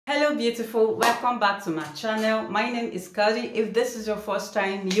Hello beautiful, welcome back to my channel. My name is Kaodi. If this is your first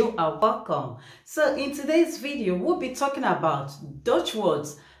time, you are welcome. So in today's video, we'll be talking about Dutch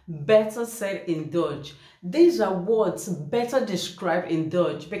words better said in Dutch. These are words better described in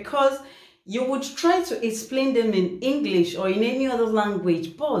Dutch because you would try to explain them in English or in any other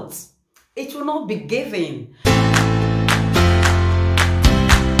language, but it will not be given.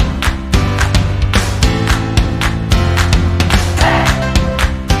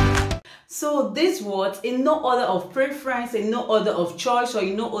 So these words, in no order of preference, in no order of choice, or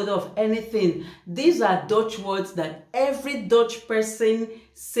in no order of anything, these are Dutch words that every Dutch person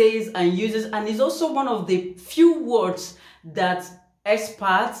says and uses, and is also one of the few words that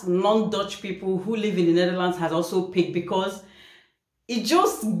expats, non-Dutch people who live in the Netherlands has also picked, because it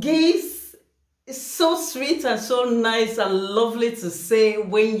just gives, it's so sweet and so nice and lovely to say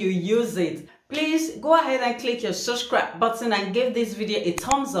when you use it. Please go ahead and click your subscribe button and give this video a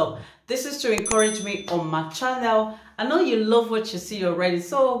thumbs up. This is to encourage me on my channel. I know you love what you see already.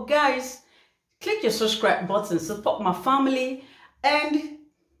 So guys, click your subscribe button, support my family, and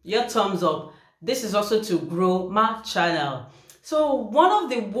your thumbs up. This is also to grow my channel. So one of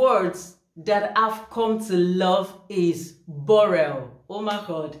the words that I've come to love is borrel. Oh my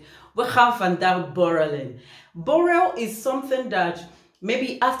God, we gaan vandaag borrelen. Borrel is something that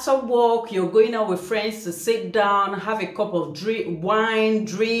maybe after work, you're going out with friends to sit down, have a cup of wine,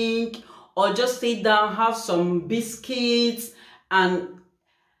 drink, or just sit down, have some biscuits, and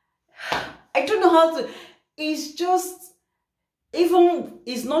I don't know how to, it's just, even,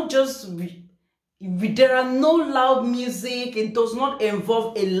 it's not just, there are no loud music, it does not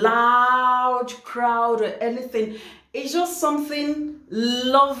involve a loud crowd or anything. It's just something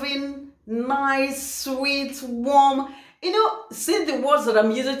loving, nice, sweet, warm. You know, see the words that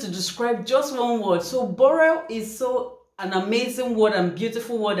I'm using to describe just one word. So borrel is so an amazing word and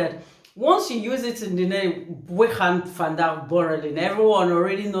beautiful word that once you use it in the name, we can't find out borrelling. Everyone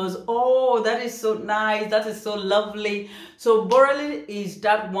already knows, oh, that is so nice, that is so lovely. So borrelling is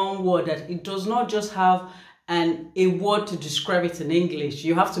that one word that it does not just have a word to describe it in English.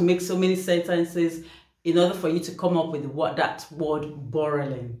 You have to make so many sentences in order for you to come up with that word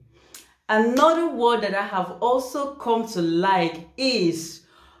borrelling. Another word that I have also come to like is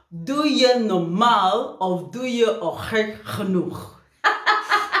doe je normaal of doe je al gek genoeg.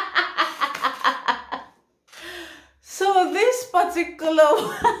 So this particular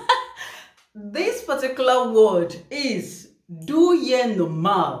word is doe je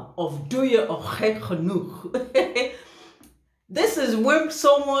normaal of doe je al gek genoeg. This is when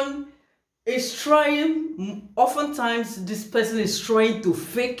someone is trying, oftentimes this person is trying to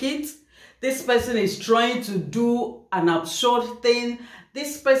fake it. This person is trying to do an absurd thing.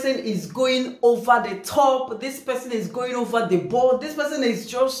 This person is going over the top. This person is going over the board. This person is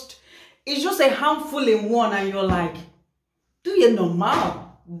just, it's just a handful in one, and you're like, doe je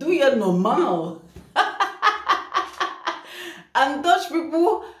normaal? Doe je normaal? And Dutch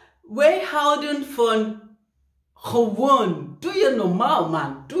people, wij houden van gewoon. Doe je normaal,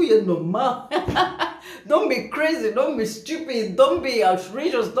 man. Doe je normaal. Don't be crazy. Don't be stupid. Don't be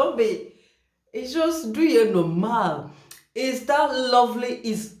outrageous. Don't be... It's just doe je normaal. Is that lovely?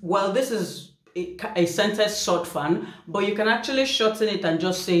 Well, this is a sentence short form, but you can actually shorten it and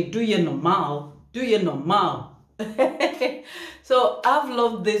just say doe je normaal. Doe je normaal. So I've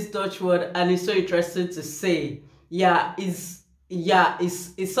loved this Dutch word, and it's so interesting to say. It's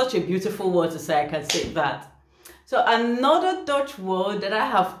such a beautiful word to say. I can say that. So another Dutch word that I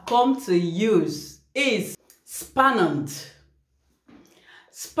have come to use is spannend.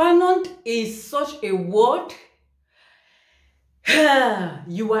 Spannend is such a word.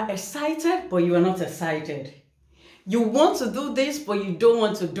 You are excited, but you are not excited. You want to do this, but you don't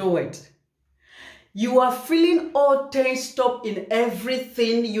want to do it. You are feeling all tensed up in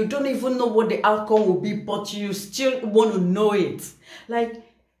everything. You don't even know what the outcome will be, but you still want to know it. Like,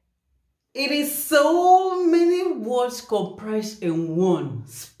 it is so many words comprised in one.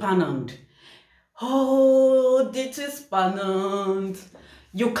 Spannend. Oh, this is spannend.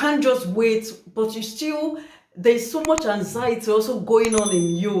 You can't just wait, but you still, there's so much anxiety also going on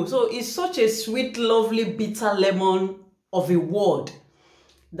in you. So it's such a sweet, lovely, bitter lemon of a word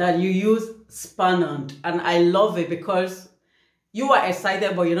that you use, spannend. And I love it because you are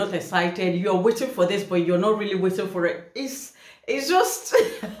excited, but you're not excited. You're waiting for this, but you're not really waiting for it. It's just,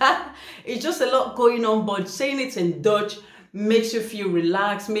 it's just a lot going on, but saying it in Dutch makes you feel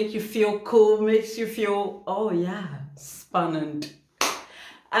relaxed, makes you feel cool, makes you feel, oh yeah, spannend.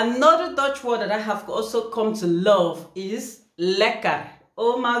 Another Dutch word that I have also come to love is lekker.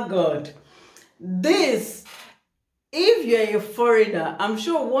 Oh my God. This If you're a foreigner, I'm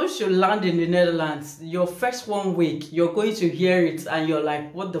sure once you land in the Netherlands, your first 1 week, you're going to hear it and you're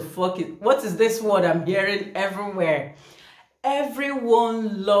like, what the fuck what is this word I'm hearing everywhere?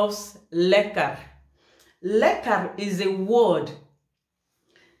 Everyone loves lekker. Lekker is a word,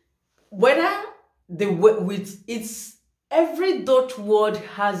 whether every Dutch word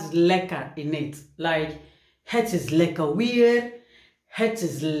has lekker in it. Like, het is lekker weer, het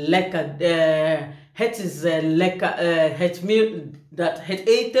is lekker, het is lekker, het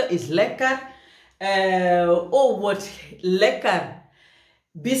eten is lekker. Oh, what lekker.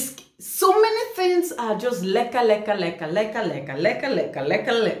 So many things are just lekker, lekker, lekker, lekker, lekker, lekker, lekker,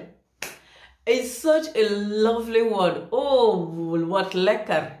 lekker, lekker. It's such a lovely word. Oh, what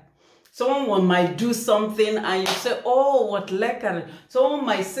lekker. Someone might do something and you say, oh, what lekker. Someone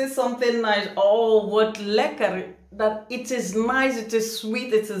might say something nice. Oh, what lekker. That it is nice, it is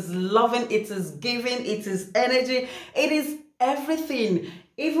sweet, it is loving, it is giving, it is energy, it is everything.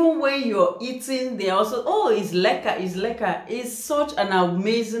 Even when you're eating, they also, oh, it's lekker, it's lekker. It's such an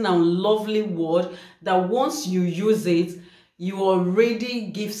amazing and lovely word that once you use it, you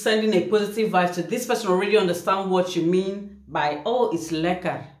already sending a positive vibe to this person, already understand what you mean by, oh, it's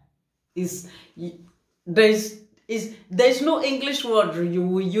lekker. There's no English word you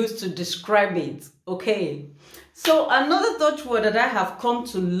will use to describe it, okay? So another Dutch word that I have come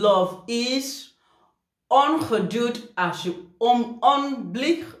to love is ongeduurd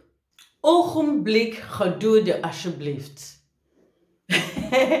ogenblik geduld alsjeblieft.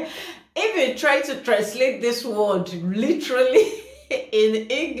 If you try to translate this word literally in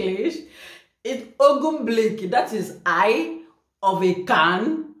English, it's ogenblik, that is I of a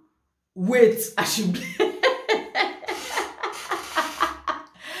can, wait alsjeblieft.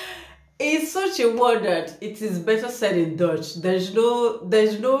 It's such a word that it is better said in Dutch.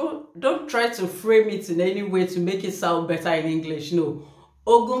 Don't try to frame it in any way to make it sound better in English. No.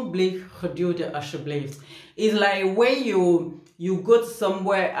 Ogenblik geduld alsjeblieft. It's like when you go to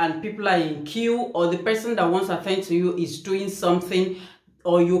somewhere and people are in queue, or the person that wants to attend to you is doing something,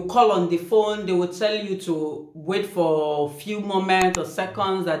 or you call on the phone, they will tell you to wait for a few moments or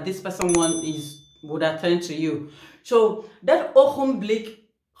seconds that this person would attend to you. So that ogenblik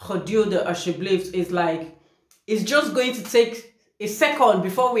geduld alsjeblieft is like, it's just going to take a second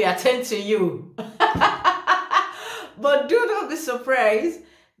before we attend to you. But do not be surprised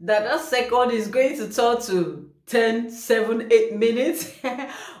that second is going to turn to 10, 7, 8 minutes.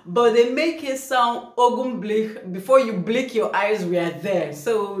 But they make it sound ogenblik, before you blink your eyes, we are there.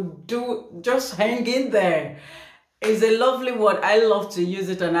 So just hang in there. It's a lovely word. I love to use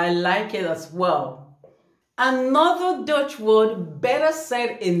it and I like it as well. Another Dutch word better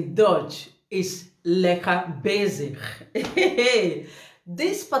said in Dutch is lekker bezig.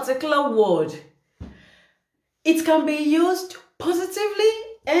 This particular word, it can be used positively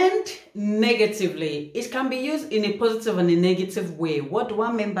and negatively. It can be used in a positive and a negative way. What do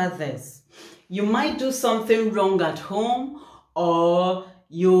I mean by this? You might do something wrong at home, or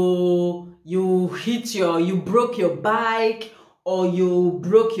you broke your bike, or you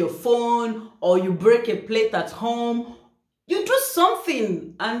broke your phone, or you break a plate at home. You do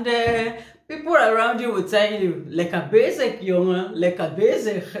something and people around you will tell you, lekker bezig, jongen, lekker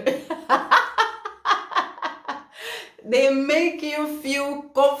bezig. They make you feel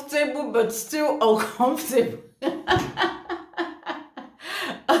comfortable but still uncomfortable.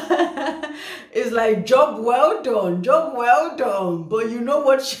 It's like, job well done, but you know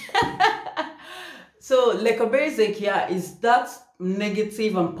what? So lekker bezig here is that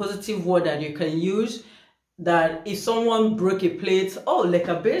negative and positive word that you can use, that if someone broke a plate, oh,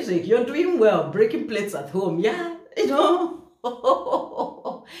 lekker bezig, you're doing well, breaking plates at home, yeah, you know.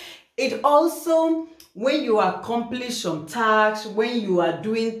 It also, when you accomplish some tasks, when you are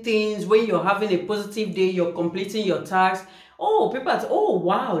doing things, when you're having a positive day, you're completing your tasks, oh, people are, oh,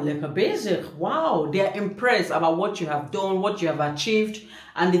 wow, lekker bezig, wow, they're impressed about what you have done, what you have achieved,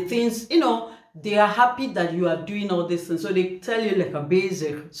 and the things, you know, they are happy that you are doing all this, and so they tell you lekker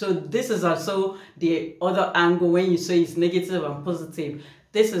bezig. So this is also the other angle when you say it's negative and positive.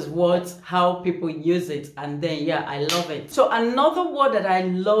 This is how people use it, and then yeah, I love it. So another word that I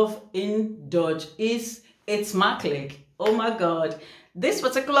love in Dutch is it's makkelijk. Oh my god, this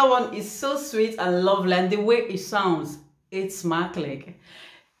particular one is so sweet and lovely, and the way it sounds, it's makkelijk.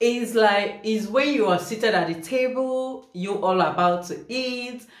 It's when you are seated at the table, you're all about to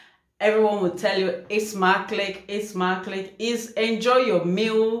eat. Everyone will tell you, it's makkelijk, it's makkelijk. It's enjoy your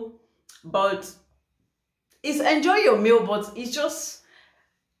meal, but it's just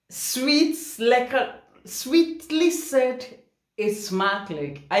sweet, lekker, sweetly said is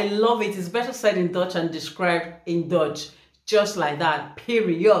smakelijk. I love it. It's better said in Dutch and described in Dutch. Just like that,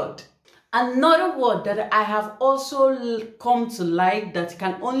 period. Another word that I have also come to like that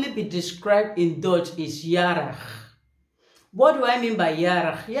can only be described in Dutch is jarig. What do I mean by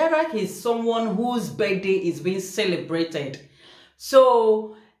jarig? Jarig is someone whose birthday is being celebrated.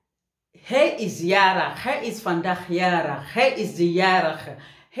 So, hij is jarig. Hij is vandaag jarig. Hij is de jarige.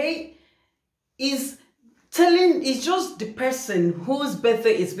 Hij is telling, it's just the person whose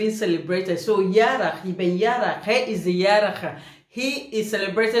birthday is being celebrated. So, jarig, je bent jarig. Hij is de jarige. He is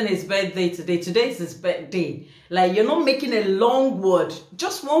celebrating his birthday today. Today is his birthday. Like, you're not making a long word.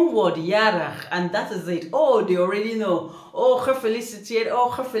 Just one word, jarig. And that is it. Oh, they already know. Oh, gefeliciteerd. Oh,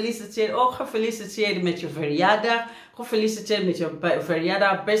 gefeliciteerd. Oh, gefeliciteerd met je verjaardag. Gefeliciteerd met je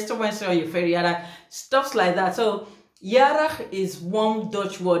verjaardag. Beste wensen on your verjaardag. Stuff like that. So, jarig is one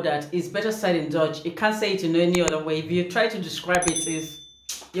Dutch word that is better said in Dutch. You can't say it in any other way. If you try to describe it,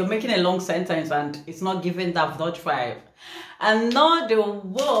 you're making a long sentence and it's not giving that Dutch vibe. Another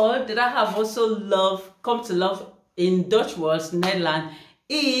word that I have also come to love in Dutch words, Netherlands,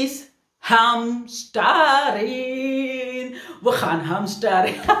 is hamsteren. We gaan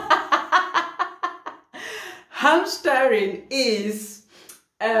hamsteren. Hamsteren is,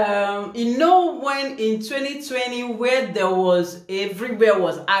 you know, when in 2020 where everywhere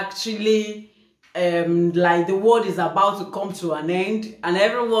was actually like the world is about to come to an end and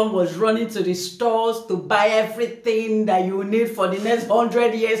everyone was running to the stores to buy everything that you need for the next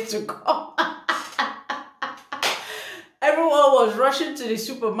 100 years to come. Everyone was rushing to the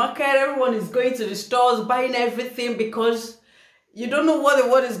supermarket. Everyone is going to the stores buying everything because you don't know what the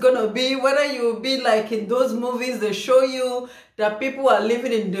world is going to be. Whether you'll be like in those movies, they show you that people are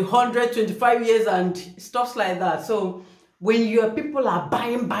living in the 125 years and stuff like that. So when your people are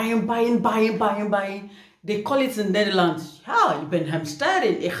buying, they call it in Netherlands, ja, je bent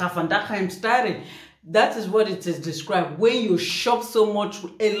hamsteren. Ik ga vandaag hamsteren. That is what it is described. When you shop so much,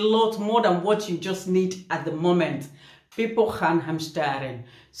 a lot more than what you just need at the moment. People gaan hamsteren.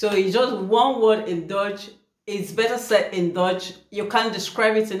 So it's just one word in Dutch. It's better said in Dutch. You can't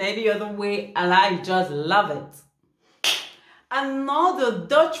describe it in any other way, and I just love it. Another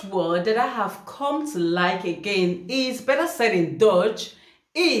Dutch word that I have come to like again is better said in Dutch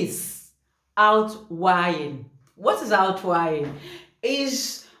is uitwaaien. What is uitwaaien?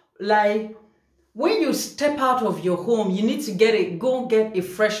 Is like when you step out of your home, you need to go get a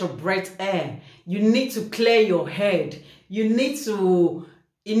fresh breath air. You need to clear your head. You need to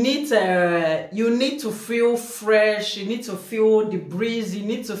feel fresh. You need to feel the breeze.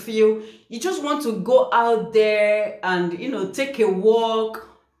 You just want to go out there and, you know, take a walk.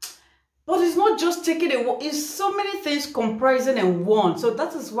 But it's not just taking a walk. It's so many things comprising in one. So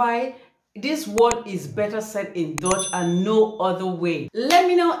that is why this word is better said in Dutch and no other way. Let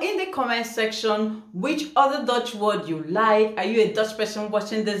me know in the comment section which other Dutch word you like. Are you a Dutch person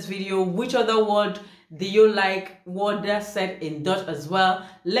watching this video? Which other word do you like word that's said in Dutch as well?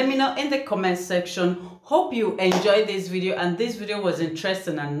 Let me know in the comment section. Hope you enjoyed this video and this video was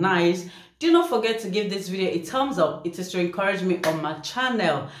interesting and nice. Do not forget to give this video a thumbs up. It is to encourage me on my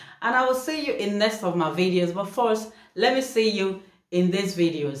channel. And I will see you in next of my videos. But first, let me see you in these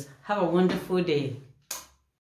videos. Have a wonderful day.